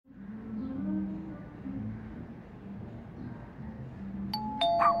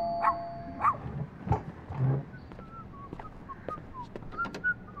Hi,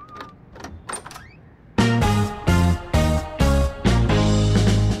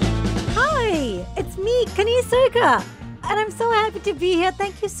 it's me, Kani Surka. And I'm so happy to be here.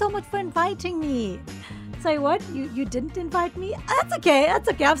 Thank you so much for inviting me. Sorry, what? You didn't invite me? That's okay. That's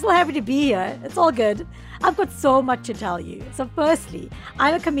okay. I'm still happy to be here. It's all good. I've got so much to tell you. So, firstly,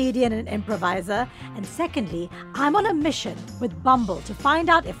 I'm a comedian and improviser. And secondly, I'm on a mission with Bumble to find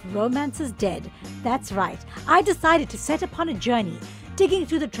out if romance is dead. That's right. I decided to set upon a journey, digging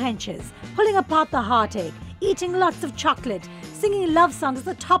through the trenches, pulling apart the heartache, eating lots of chocolate, singing love songs at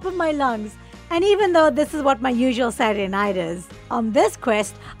the top of my lungs. And even though this is what my usual Saturday night is, on this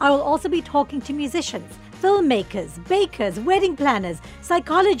quest, I will also be talking to musicians, filmmakers, bakers, wedding planners,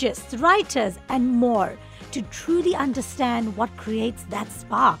 psychologists, writers, and more to truly understand what creates that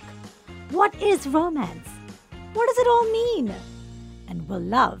spark. What is romance? What does it all mean? And will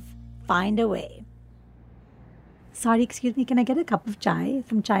love find a way? Sorry, excuse me, can I get a cup of chai?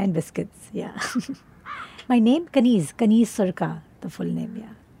 Some chai and biscuits, yeah. My name, Kaniz Surka, the full name,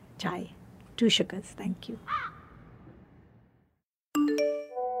 yeah. Chai. 2 sugars, thank you.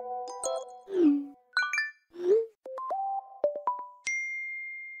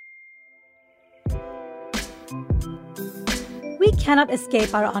 We cannot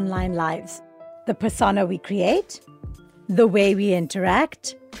escape our online lives. The persona we create, the way we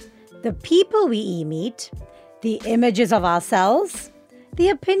interact, the people we meet, the images of ourselves, the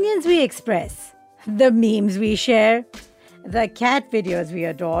opinions we express, the memes we share, the cat videos we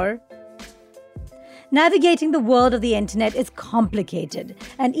adore. Navigating the world of the internet is complicated,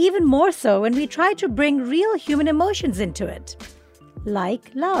 and even more so when we try to bring real human emotions into it,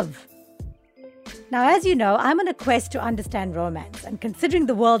 like love. Now, as you know, I'm on a quest to understand romance, and considering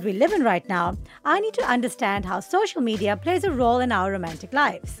the world we live in right now, I need to understand how social media plays a role in our romantic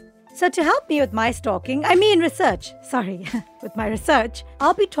lives. So to help me with my research,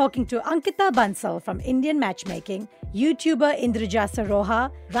 I'll be talking to Ankita Bansal from Indian Matchmaking, YouTuber Indraja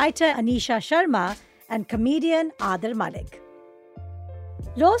Saroha, writer Anisha Sharma, and comedian Adar Malik.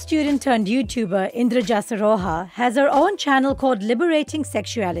 Law student turned YouTuber Indraja Saroha has her own channel called Liberating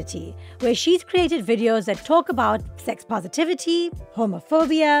Sexuality, where she's created videos that talk about sex positivity,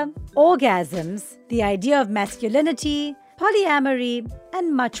 homophobia, orgasms, the idea of masculinity, polyamory,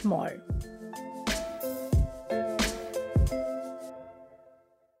 and much more.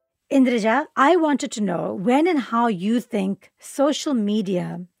 Indraja, I wanted to know when and how you think social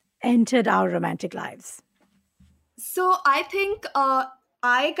media entered our romantic lives. So I think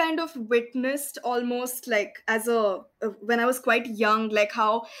I kind of witnessed almost like when I was quite young, like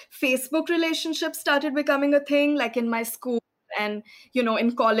how Facebook relationships started becoming a thing, like in my school and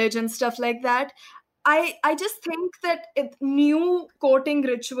in college and stuff like that. I just think that new courting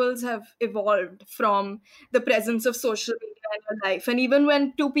rituals have evolved from the presence of social media in your life, and even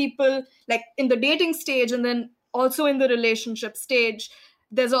when two people like in the dating stage and then also in the relationship stage,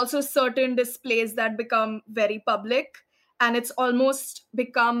 there's also certain displays that become very public, and it's almost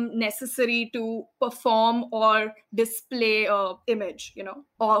become necessary to perform or display a image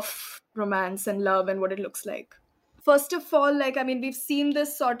of romance and love and what it looks like. First of all, we've seen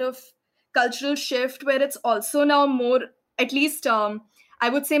this sort of cultural shift where it's also now more, at least I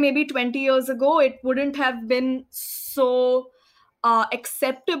would say maybe 20 years ago it wouldn't have been so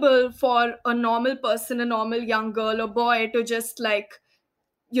acceptable for a normal person, a normal young girl or boy, to just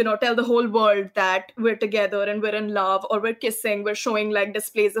tell the whole world that we're together and we're in love, or we're kissing, we're showing like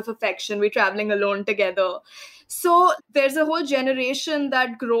displays of affection, we're traveling alone together. So there's a whole generation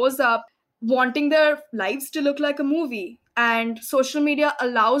that grows up wanting their lives to look like a movie, and social media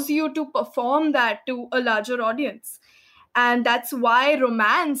allows you to perform that to a larger audience. And that's why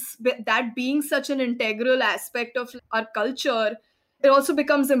romance, that being such an integral aspect of our culture, it also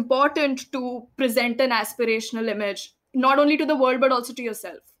becomes important to present an aspirational image, not only to the world but also to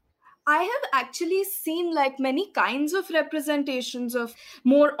yourself. I have actually seen like many kinds of representations of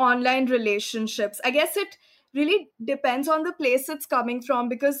more online relationships. I guess it really depends on the place it's coming from,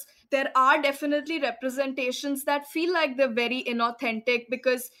 because there are definitely representations that feel like they're very inauthentic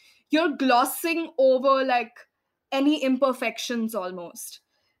because you're glossing over like any imperfections almost.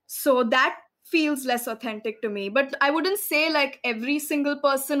 So that feels less authentic to me. But I wouldn't say like every single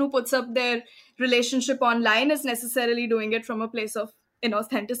person who puts up their relationship online is necessarily doing it from a place of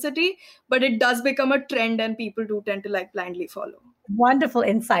inauthenticity, but it does become a trend and people do tend to like blindly follow. Wonderful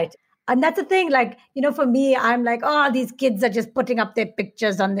insight. And that's the thing, like, for me, I'm like, oh, these kids are just putting up their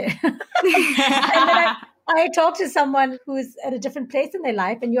pictures on there. And then I talk to someone who's at a different place in their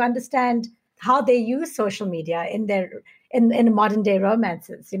life, and you understand how they use social media in their in modern day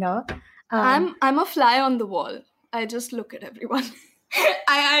romances. I'm a fly on the wall. I just look at everyone.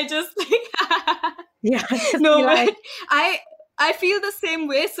 I just like Yeah, just be no, like but I feel the same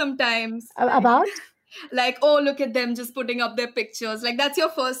way sometimes. about Like, oh, look at them just putting up their pictures. Like that's your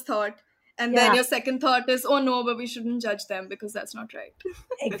first thought. And then yeah, your second thought is, oh no, but we shouldn't judge them because that's not right.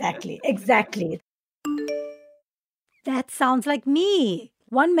 exactly. That sounds like me.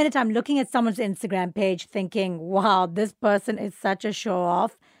 One minute I'm looking at someone's Instagram page thinking, wow, this person is such a show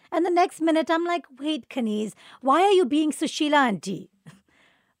off. And the next minute I'm like, wait, Kaniz, why are you being Sushila auntie?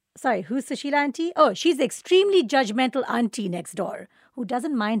 Sorry, who's Sushila auntie? Oh, she's the extremely judgmental auntie next door who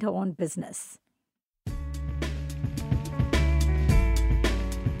doesn't mind her own business.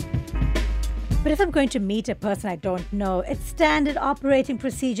 But if I'm going to meet a person I don't know, it's standard operating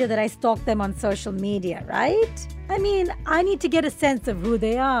procedure that I stalk them on social media, right? I mean, I need to get a sense of who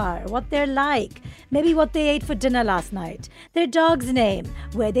they are, what they're like, maybe what they ate for dinner last night, their dog's name,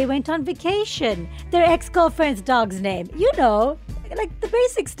 where they went on vacation, their ex-girlfriend's dog's name, like the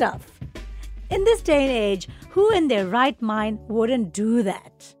basic stuff. In this day and age, who in their right mind wouldn't do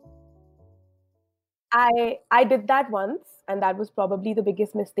that? I did that once, and that was probably the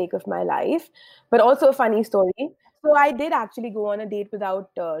biggest mistake of my life, but also a funny story. So I did actually go on a date without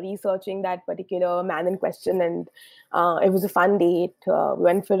researching that particular man in question, and it was a fun date. We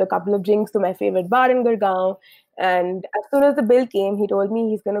went for a couple of drinks to my favorite bar in Gurgaon, and as soon as the bill came, he told me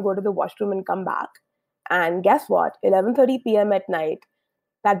he's going to go to the washroom and come back. And guess what? 11:30 p.m. at night,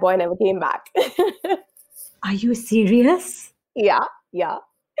 that boy never came back. Are you serious? Yeah, yeah.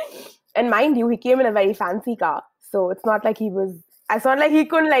 And mind you, he came in a very fancy car. So it's not like he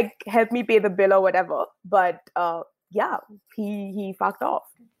couldn't like help me pay the bill or whatever. But yeah, he fucked off.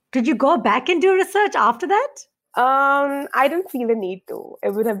 Did you go back and do research after that? I didn't feel the need to.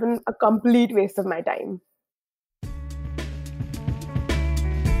 It would have been a complete waste of my time.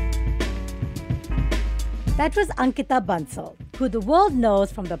 That was Ankita Bansal, who the world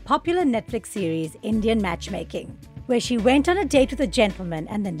knows from the popular Netflix series Indian Matchmaking, where she went on a date with a gentleman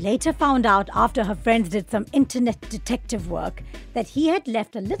and then later found out after her friends did some internet detective work that he had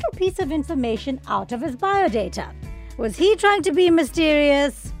left a little piece of information out of his biodata. Was he trying to be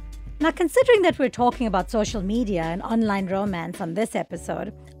mysterious? Now, considering that we're talking about social media and online romance on this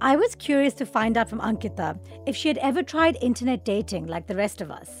episode, I was curious to find out from Ankita if she had ever tried internet dating like the rest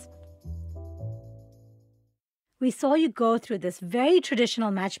of us. We saw you go through this very traditional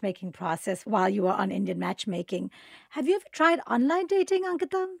matchmaking process while you were on Indian Matchmaking. Have you ever tried online dating,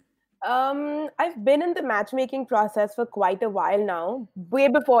 Ankita? I've been in the matchmaking process for quite a while now, way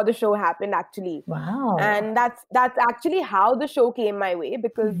before the show happened, actually. Wow. And that's actually how the show came my way,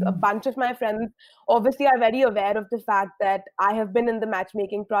 because a bunch of my friends obviously are very aware of the fact that I have been in the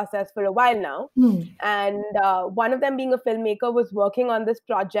matchmaking process for a while now. And one of them, being a filmmaker, was working on this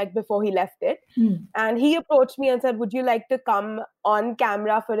project before he left it. And he approached me and said, would you like to come on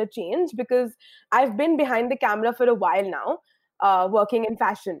camera for a change? Because I've been behind the camera for a while now. Working in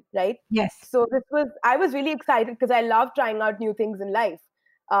fashion, right? Yes. So I was really excited because I love trying out new things in life.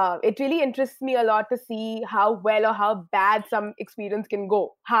 It really interests me a lot to see how well or how bad some experience can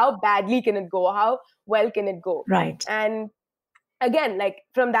go. How badly can it go? How well can it go? Right. And again, like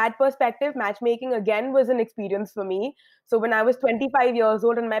from that perspective, matchmaking again was an experience for me. So when I was 25 years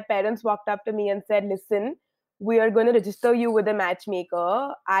old and my parents walked up to me and said, listen, we are going to register you with a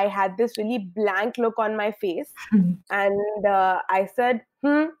matchmaker, I had this really blank look on my face. And I said,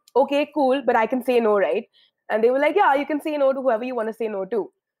 okay, cool, but I can say no, right? And they were like, yeah, you can say no to whoever you want to say no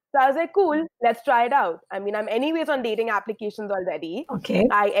to. So I was like, cool, let's try it out. I mean, I'm anyways on dating applications already. Okay.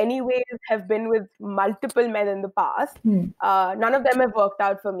 I anyways have been with multiple men in the past. None of them have worked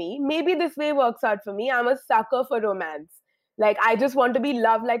out for me. Maybe this way works out for me. I'm a sucker for romance. Like, I just want to be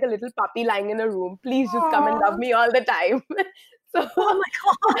loved like a little puppy lying in a room. Please just come and love me all the time. So, oh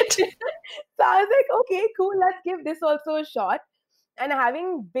my God. So I was like, okay, cool, let's give this also a shot. And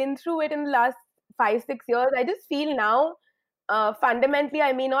having been through it in the last 5-6 years, I just feel now, fundamentally,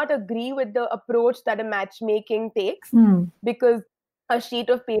 I may not agree with the approach that a matchmaking takes, because a sheet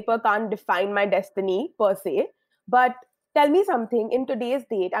of paper can't define my destiny per se. But tell me something, in today's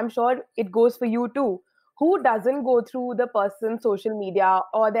date, I'm sure it goes for you too. Who doesn't go through the person's social media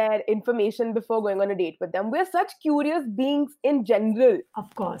or their information before going on a date with them? We're such curious beings in general.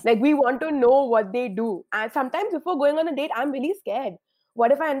 Of course. Like, we want to know what they do. And sometimes before going on a date, I'm really scared.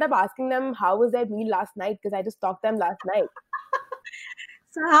 What if I end up asking them, how was their meal last night? Because I just stalked them last night.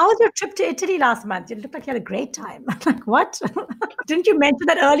 So how was your trip to Italy last month? You looked like you had a great time. I'm like, what? Didn't you mention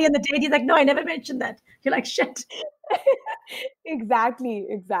that earlier in the date? He's like, no, I never mentioned that. You're like, shit. Exactly.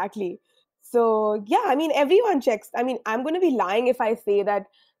 So yeah, I mean, everyone checks. I mean, I'm going to be lying if I say that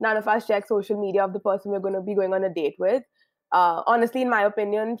none of us check social media of the person we're going to be going on a date with. Honestly, in my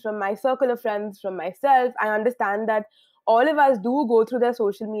opinion, from my circle of friends, from myself, I understand that all of us do go through their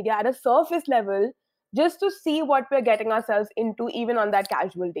social media at a surface level just to see what we're getting ourselves into, even on that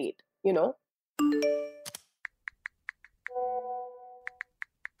casual date, you know?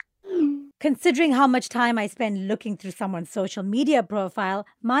 Considering how much time I spend looking through someone's social media profile,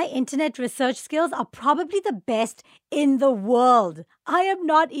 my internet research skills are probably the best in the world. I am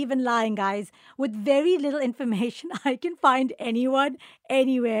not even lying, guys. With very little information, I can find anyone,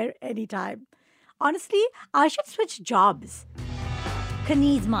 anywhere, anytime. Honestly, I should switch jobs.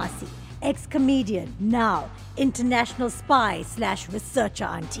 Kaniz Masi, ex comedian, now international spy slash researcher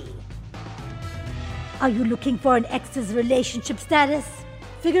auntie. Are you looking for an ex's relationship status?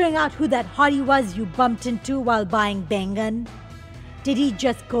 Figuring out who that hottie was you bumped into while buying Bengan? Did he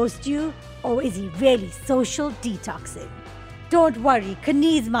just ghost you, or is he really social detoxing? Don't worry,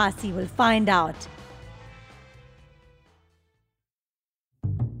 Kaniz Masi will find out.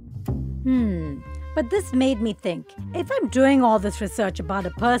 But this made me think, if I'm doing all this research about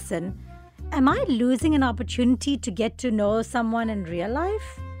a person, am I losing an opportunity to get to know someone in real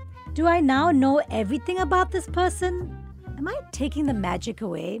life? Do I now know everything about this person? Am I taking the magic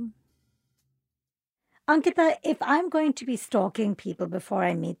away? Ankita, if I'm going to be stalking people before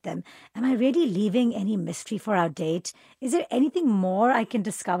I meet them, am I really leaving any mystery for our date? Is there anything more I can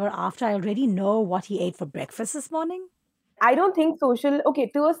discover after I already know what he ate for breakfast this morning? I don't think okay,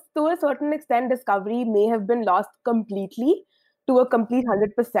 to a certain extent, discovery may have been lost completely, to a complete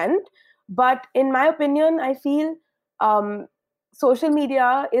 100%. But in my opinion, I feel um, social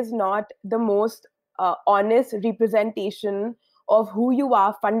media is not the most honest representation of who you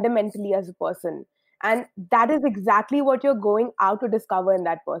are fundamentally as a person. And that is exactly what you're going out to discover in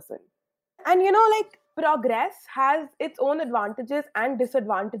that person. And like, progress has its own advantages and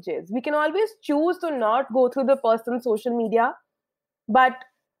disadvantages. We can always choose to not go through the person's social media, but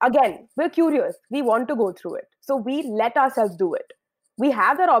again, we're curious, we want to go through it, so we let ourselves do it. We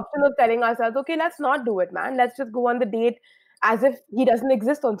have that option of telling ourselves, okay, let's not do it, man, let's just go on the date as if he doesn't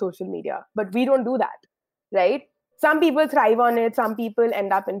exist on social media. But we don't do that, right? Some people thrive on it, some people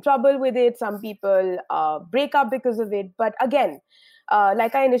end up in trouble with it, some people break up because of it. But again,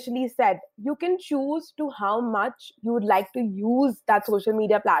 like I initially said, you can choose to how much you would like to use that social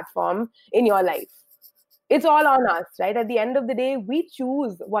media platform in your life. It's all on us, right? At the end of the day, we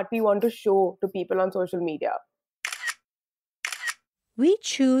choose what we want to show to people on social media. We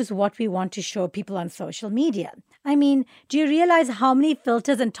choose what we want to show people on social media. I mean, do you realize how many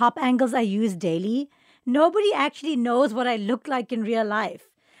filters and top angles I use daily? Nobody actually knows what I look like in real life.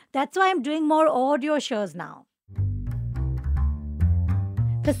 That's why I'm doing more audio shows now.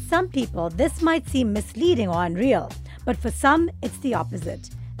 For some people, this might seem misleading or unreal, but for some, it's the opposite.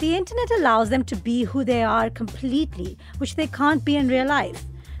 The internet allows them to be who they are completely, which they can't be in real life.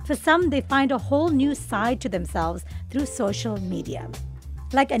 For some, they find a whole new side to themselves through social media.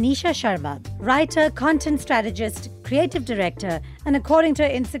 Like Anisha Sharma, writer, content strategist, creative director, and according to her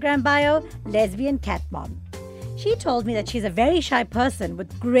Instagram bio, lesbian cat mom. She told me that she's a very shy person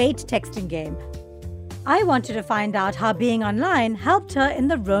with great texting game. I wanted to find out how being online helped her in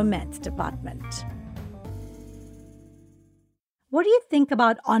the romance department. What do you think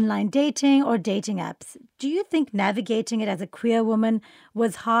about online dating or dating apps? Do you think navigating it as a queer woman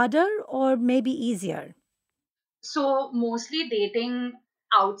was harder or maybe easier? So mostly dating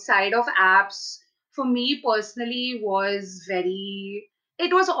outside of apps for me personally was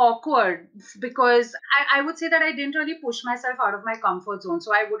it was awkward because I would say that I didn't really push myself out of my comfort zone.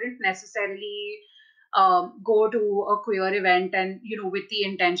 So I wouldn't necessarily go to a queer event and, with the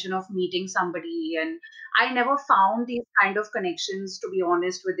intention of meeting somebody. And I never found these kind of connections, to be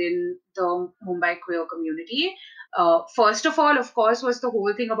honest, within the Mumbai queer community. First of all, of course, was the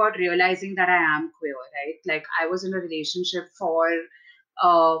whole thing about realizing that I am queer, right? Like, I was in a relationship for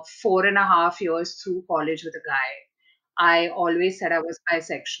 4.5 years through college with a guy. I always said I was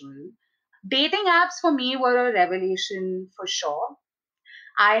bisexual. Dating apps for me were a revelation for sure.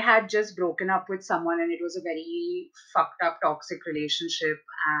 I had just broken up with someone and it was a very fucked up toxic relationship.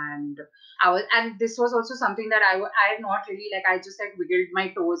 And this was also something that I had not really, like, I just like wiggled my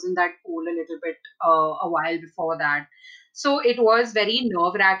toes in that pool a little bit a while before that. So it was very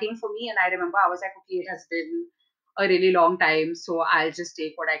nerve wracking for me. And I remember I was like, okay, it has been a really long time. So I'll just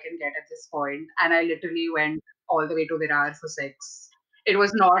take what I can get at this point. And I literally went all the way to Virar for sex. It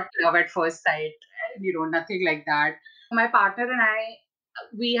was not love at first sight, nothing like that. My partner and I,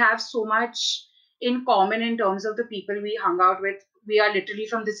 we have so much in common in terms of the people we hung out with We are literally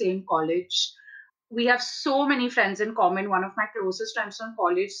from the same college. We have so many friends in common. One of my closest friends from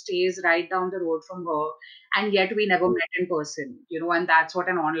college stays right down the road from her, and yet we never met in person, and that's what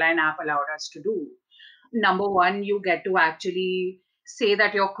an online app allowed us to do. Number one, you get to actually say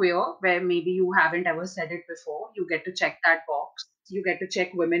that you're queer, where maybe you haven't ever said it before. You get to check that box. You get to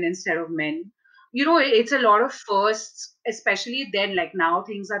check women instead of men. It's a lot of firsts, especially then. Like now,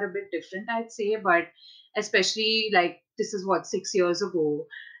 things are a bit different, I'd say, but especially like this is what, 6 years ago.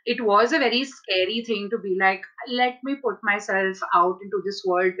 It was a very scary thing to be like, let me put myself out into this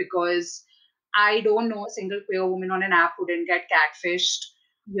world because I don't know a single queer woman on an app who didn't get catfished,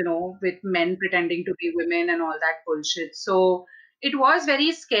 with men pretending to be women and all that bullshit. So it was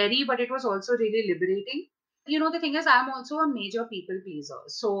very scary, but it was also really liberating. The thing is, I'm also a major people pleaser.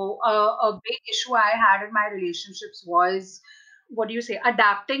 So a big issue I had in my relationships was, what do you say,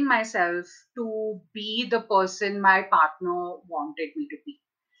 adapting myself to be the person my partner wanted me to be.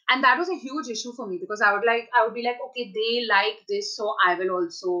 And that was a huge issue for me because I would be like, okay, they like this, so I will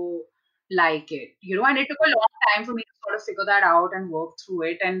also like it, and it took a long time for me to sort of figure that out and work through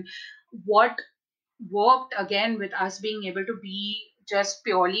it. And what worked again with us being able to be just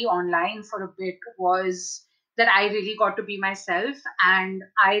purely online for a bit was that I really got to be myself, and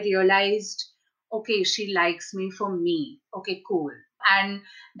I realized, okay, she likes me for me. Okay, cool. And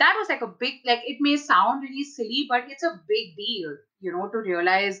that was like a big, like, it may sound really silly, but it's a big deal, to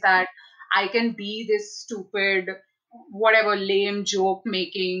realize that I can be this stupid, whatever, lame joke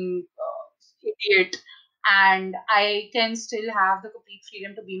making idiot, and I can still have the complete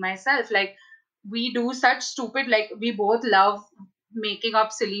freedom to be myself. Like, we do such stupid, like, we both love making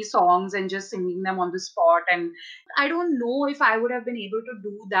up silly songs and just singing them on the spot. And I don't know if I would have been able to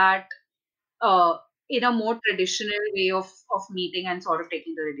do that uh, in a more traditional way of meeting and sort of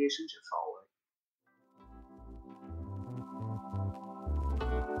taking the relationship forward.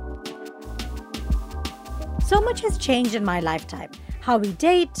 So much has changed in my lifetime. How we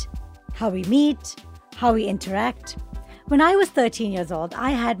date, how we meet, how we interact. When I was 13 years old,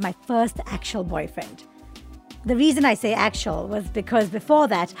 I had my first actual boyfriend. The reason I say actual was because before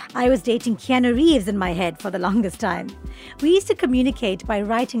that, I was dating Keanu Reeves in my head for the longest time. We used to communicate by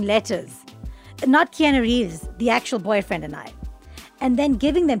writing letters. Not Keanu Reeves, the actual boyfriend and I. And then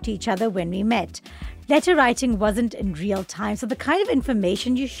giving them to each other when we met. Letter writing wasn't in real time, so the kind of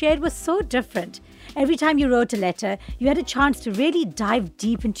information you shared was so different. Every time you wrote a letter, you had a chance to really dive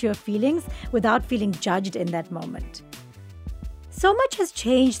deep into your feelings without feeling judged in that moment. So much has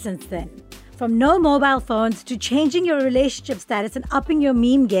changed since then. From no mobile phones to changing your relationship status and upping your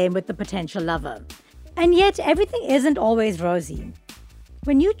meme game with the potential lover. And yet, everything isn't always rosy.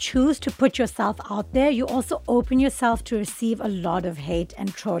 When you choose to put yourself out there, you also open yourself to receive a lot of hate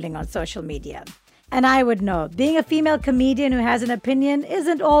and trolling on social media. And I would know, being a female comedian who has an opinion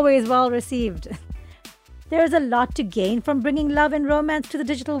isn't always well received. There is a lot to gain from bringing love and romance to the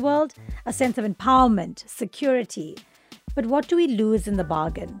digital world, a sense of empowerment, security. But what do we lose in the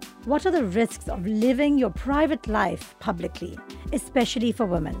bargain? What are the risks of living your private life publicly, especially for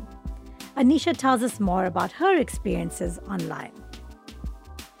women? Anisha tells us more about her experiences online.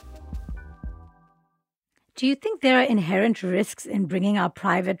 Do you think there are inherent risks in bringing our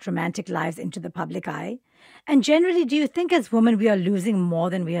private romantic lives into the public eye? And generally, do you think as women we are losing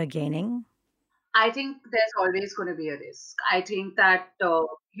more than we are gaining? I think there's always going to be a risk. I think that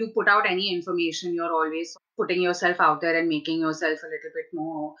you put out any information, you're always putting yourself out there and making yourself a little bit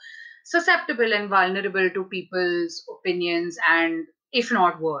more susceptible and vulnerable to people's opinions, and if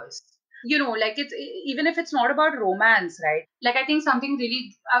not worse. Like, it's even if it's not about romance, right? Like, I think something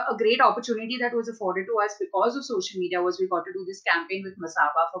really a great opportunity that was afforded to us because of social media was we got to do this campaign with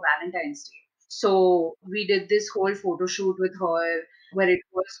Masaba for Valentine's Day. So we did this whole photo shoot with her where it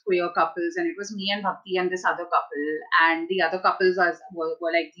was queer couples, and it was me and Bhakti and this other couple, and the other couples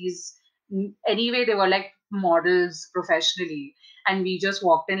were like these. Anyway, they were like models professionally, and we just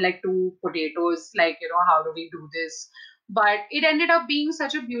walked in like two potatoes, like, how do we do this? But it ended up being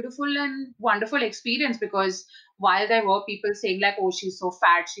such a beautiful and wonderful experience because while there were people saying like, oh, she's so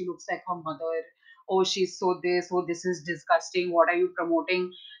fat, she looks like her mother, oh, she's so this, oh, this is disgusting, what are you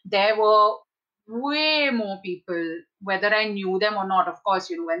promoting? There were way more people, whether I knew them or not. Of course,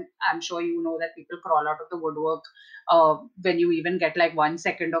 when I'm sure that people crawl out of the woodwork when you even get like 1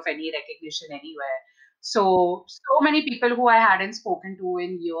 second of any recognition anywhere. So many people who I hadn't spoken to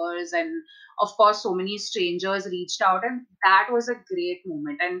in years, and of course, so many strangers reached out, and that was a great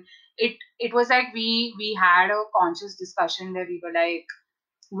moment. And it was like we had a conscious discussion where we were like,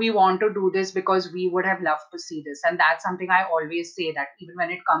 we want to do this because we would have loved to see this. And that's something I always say, that even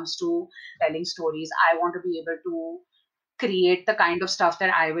when it comes to telling stories, I want to be able to create the kind of stuff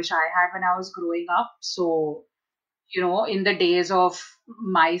that I wish I had when I was growing up. So, in the days of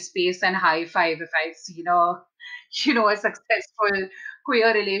MySpace and High Five, if I've seen a successful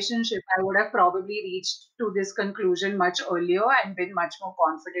queer relationship, I would have probably reached to this conclusion much earlier and been much more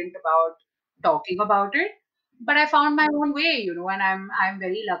confident about talking about it. But I found my own way, and I'm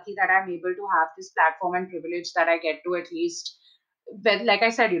very lucky that I'm able to have this platform and privilege that I get to at least, but like I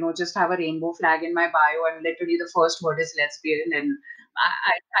said, just have a rainbow flag in my bio, and literally the first word is lesbian, and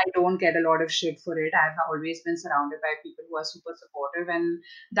I don't get a lot of shit for it. I've always been surrounded by people who are super supportive, and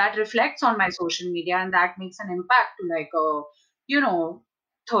that reflects on my social media, and that makes an impact to like a, you know,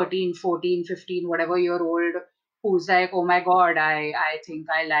 13, 14, 15, whatever year old who's like, oh my God, I think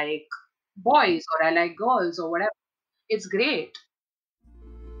I like boys or I like girls or whatever. It's great.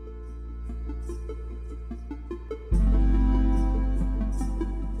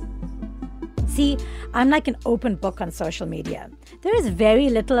 See, I'm like an open book on social media. There is very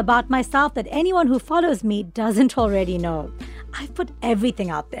little about myself that anyone who follows me doesn't already know. I've put everything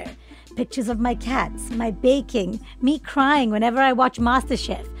out there. Pictures of my cats, my baking, me crying whenever I watch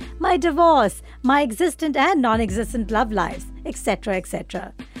MasterChef, my divorce, my existent and non-existent love lives, etc.,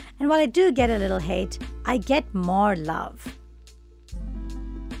 etc. And while I do get a little hate, I get more love.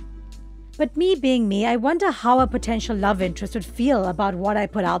 But me being me, I wonder how a potential love interest would feel about what I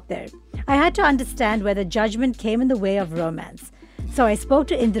put out there. I had to understand whether judgment came in the way of romance. So I spoke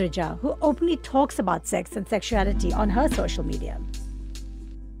to Indraja, who openly talks about sex and sexuality on her social media.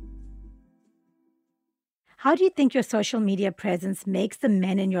 How do you think your social media presence makes the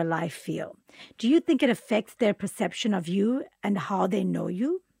men in your life feel? Do you think it affects their perception of you and how they know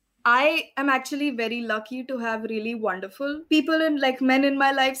you? I am actually very lucky to have really wonderful people in, like, men in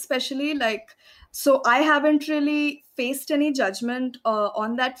my life, especially, like, so I haven't really faced any judgment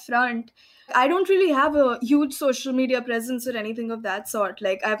on that front. I don't really have a huge social media presence or anything of that sort.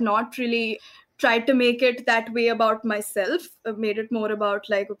 Like, I've not really tried to make it that way about myself. I've made it more about,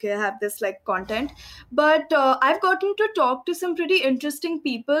 like, okay, I have this like content. But I've gotten to talk to some pretty interesting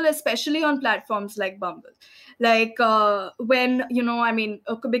people, especially on platforms like Bumble. Like when,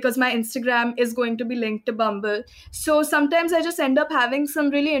 because my Instagram is going to be linked to Bumble. So sometimes I just end up having some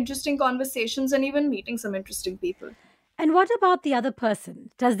really interesting conversations and even meeting some interesting people. And what about the other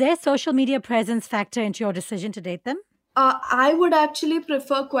person? Does their social media presence factor into your decision to date them? I would actually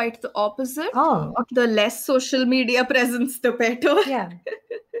prefer quite the opposite. Oh, okay. The less social media presence, the better. Yeah.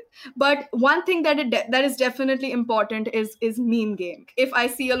 But one thing that is definitely important is meme game. If I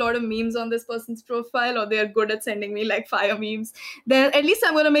see a lot of memes on this person's profile, or they're good at sending me like fire memes, then at least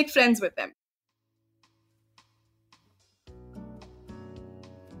I'm going to make friends with them.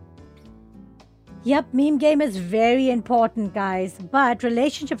 Yep, meme game is very important, guys. But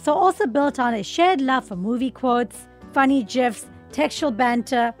relationships are also built on a shared love for movie quotes, funny gifs, textual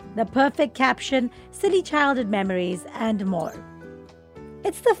banter, the perfect caption, silly childhood memories, and more.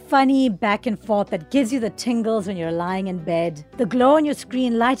 It's the funny back and forth that gives you the tingles when you're lying in bed, the glow on your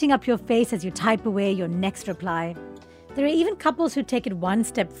screen lighting up your face as you type away your next reply. There are even couples who take it one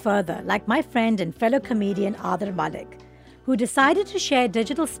step further, like my friend and fellow comedian Adar Malik, who decided to share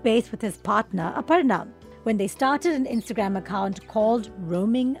digital space with his partner Aparna when they started an Instagram account called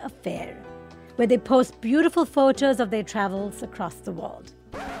Roaming Affair, where they post beautiful photos of their travels across the world.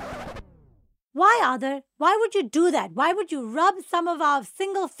 Why, Adar? Why would you do that? Why would you rub some of our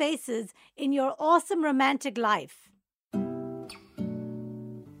single faces in your awesome romantic life?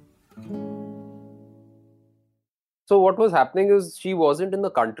 So what was happening is she wasn't in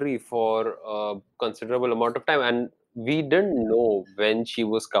the country for a considerable amount of time, and we didn't know when she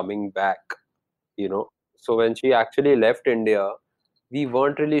was coming back, So when she actually left India, we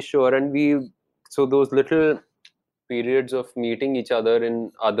weren't really sure, and so those little periods of meeting each other in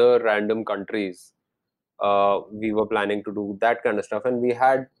other random countries, we were planning to do that kind of stuff, and we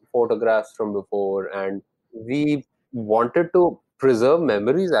had photographs from before, and we wanted to preserve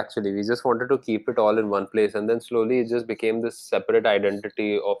memories. Actually, we just wanted to keep it all in one place, and then slowly it just became this separate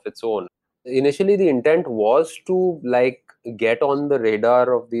identity of its own. Initially the intent was to like get on the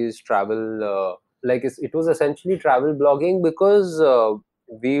radar of these travel it was essentially travel blogging, because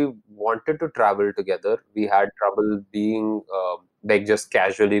we wanted to travel together. We had trouble being like just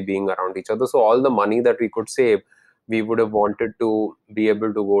casually being around each other, so all the money that we could save, we would have wanted to be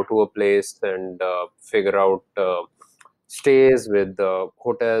able to go to a place and figure out stays with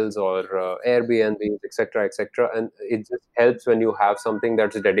hotels or Airbnbs, etc., etc. And it just helps when you have something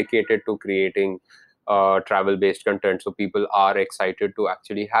that's dedicated to creating travel-based content. So people are excited to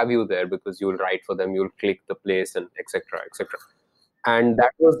actually have you there because you'll write for them, you'll click the place, and etc., etc. And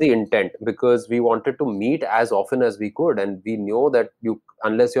that was the intent, because we wanted to meet as often as we could, and we knew that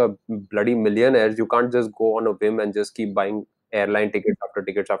unless you're bloody millionaires, you can't just go on a whim and just keep buying airline tickets after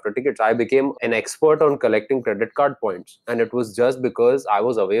tickets after tickets. I became an expert on collecting credit card points, and it was just because I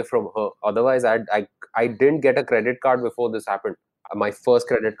was away from her. Otherwise, I didn't get a credit card before this happened. My first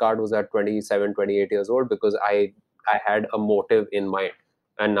credit card was at 27, 28 years old, because I had a motive in mind.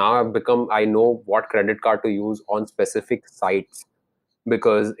 And now I know what credit card to use on specific sites,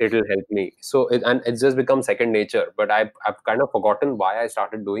 because it'll help me. So it's just become second nature. But I've kind of forgotten why I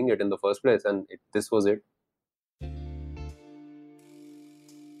started doing it in the first place, and this was it.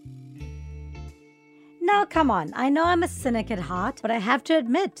 Now, come on. I know I'm a cynic at heart, but I have to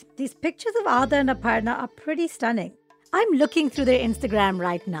admit, these pictures of Aadar and Aparna are pretty stunning. I'm looking through their Instagram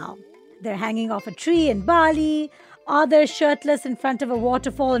right now. They're hanging off a tree in Bali, Aadar shirtless in front of a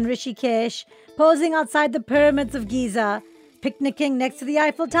waterfall in Rishikesh, posing outside the pyramids of Giza, picnicking next to the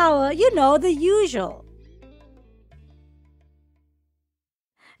Eiffel Tower, you know, the usual.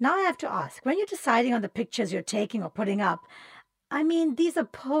 Now I have to ask, when you're deciding on the pictures you're taking or putting up, I mean, these are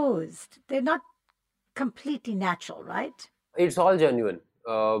posed. They're not completely natural, right? It's all genuine.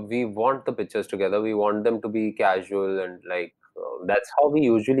 We want the pictures together. We want them to be casual, and that's how we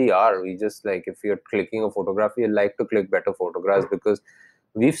usually are. We just, like, if you're clicking a photograph, we like to click better photographs, because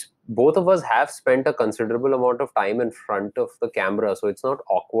both of us have spent a considerable amount of time in front of the camera, so it's not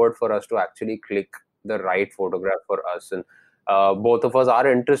awkward for us to actually click the right photograph for us. And both of us are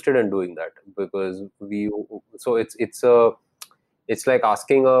interested in doing that, because it's like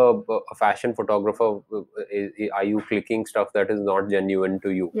asking a fashion photographer, are you clicking stuff that is not genuine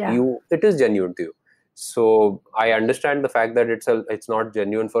to you? Yeah. It is genuine to you. So I understand the fact that it's not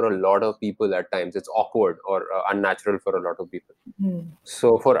genuine for a lot of people at times. It's awkward or unnatural for a lot of people.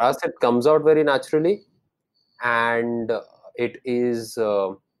 So for us, it comes out very naturally, and it is.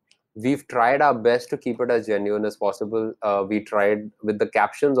 We've tried our best to keep it as genuine as possible. We tried with the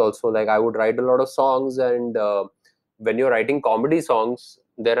captions also. Like, I would write a lot of songs, and when you're writing comedy songs,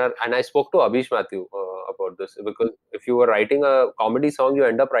 and I spoke to Abhish Mathew about this, because if you were writing a comedy song, you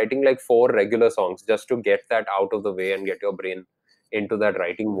end up writing like 4 regular songs just to get that out of the way and get your brain into that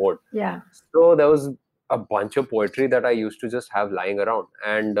writing mode. Yeah. So there was a bunch of poetry that I used to just have lying around,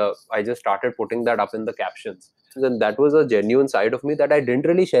 and I just started putting that up in the captions. And that was a genuine side of me that I didn't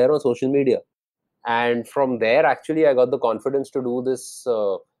really share on social media. And from there, actually, I got the confidence to do this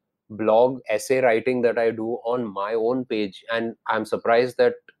blog essay writing that I do on my own page. And I'm surprised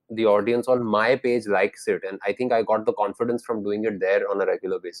that the audience on my page likes it. And I think I got the confidence from doing it there on a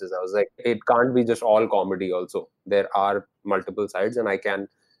regular basis. I was like, it can't be just all comedy also. There are multiple sides, and I can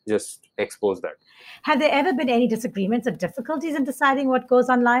just expose that. Have there ever been any disagreements or difficulties in deciding what goes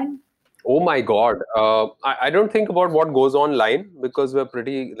online? Oh my God. I don't think about what goes online, because we're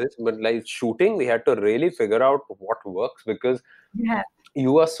pretty rich, but like shooting, we had to really figure out what works, because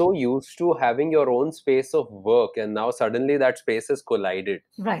you are so used to having your own space of work, and now suddenly that space has collided.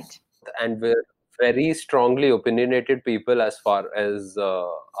 Right. And we're very strongly opinionated people as far as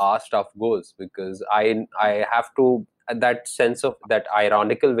our stuff goes, because I have to, that sense of that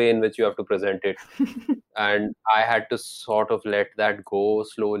ironical way in which you have to present it. And I had to sort of let that go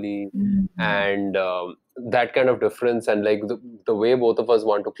slowly. And that kind of difference, and like the way both of us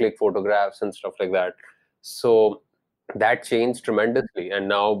want to click photographs and stuff like that. So that changed tremendously. And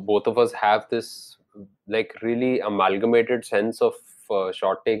now both of us have this like really amalgamated sense of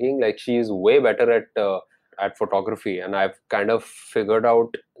shot taking. Like, she is way better at photography, and I've kind of figured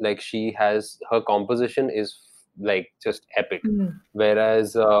out, like, her composition is like just epic.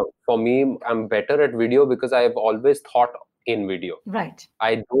 Whereas for me, I'm better at video because I've always thought in video. Right.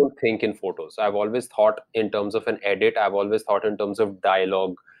 I don't think in photos. I've always thought in terms of an edit. I've always thought in terms of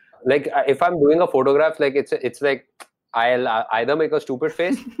dialogue. Like, if I'm doing a photograph, like it's like I'll either make a stupid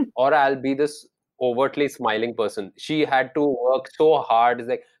face or I'll be this overtly smiling person. She had to work so hard. It's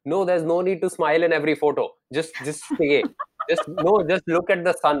like, no, there's no need to smile in every photo. Just stay. Just look at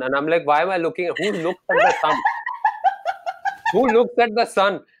the sun. And I'm like, why am I looking at who looks at the sun? Who looks at the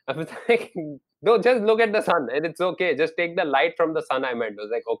sun? I was like, no, just look at the sun and it's okay. Just take the light from the sun, I meant. I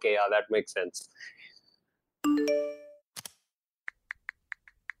was like, okay, yeah, that makes sense.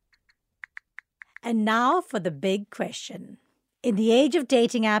 And now for the big question. In the age of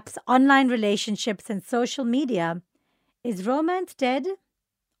dating apps, online relationships, and social media, is romance dead,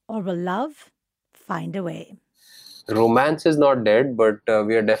 or will love find a way? Romance is not dead, but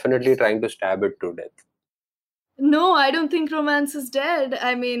we are definitely trying to stab it to death. No, I don't think romance is dead.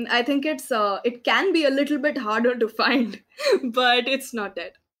 I mean, I think it can be a little bit harder to find, but it's not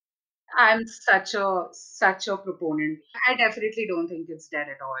dead. I'm such a proponent. I definitely don't think it's dead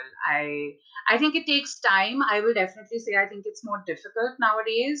at all. I think it takes time. I will definitely say I think it's more difficult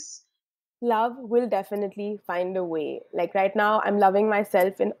nowadays. Love will definitely find a way. Like right now, I'm loving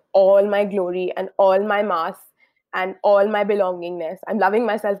myself in all my glory and all my mass and all my belongingness. I'm loving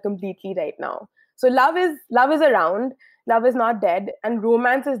myself completely right now. So love is around. Love is not dead, and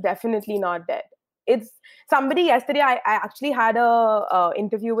romance is definitely not dead. It's somebody yesterday. I actually had a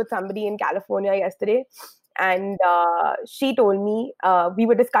interview with somebody in California yesterday, and she told me we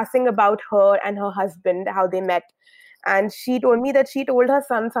were discussing about her and her husband, how they met, and she told me that she told her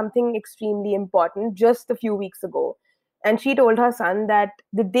son something extremely important just a few weeks ago. And she told her son that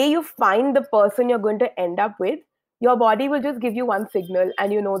the day you find the person you're going to end up with, your body will just give you one signal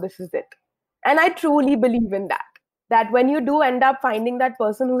and you know this is it. And I truly believe in that. That when you do end up finding that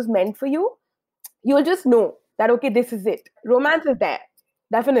person who's meant for you, you'll just know that, okay, this is it. Romance is there,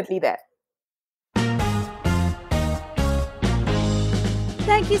 definitely there.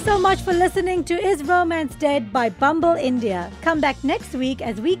 Thank you so much for listening to Is Romance Dead by Bumble India. Come back next week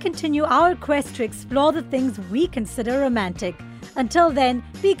as we continue our quest to explore the things we consider romantic. Until then,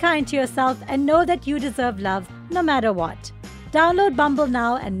 be kind to yourself and know that you deserve love no matter what. Download Bumble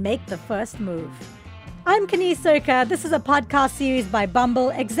now and make the first move. I'm Kanice Sirka. This is a podcast series by Bumble.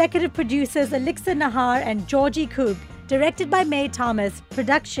 Executive producers Elixir Nahar and Georgie Koob. Directed by May Thomas.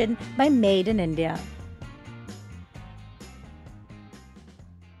 Production by Made in India.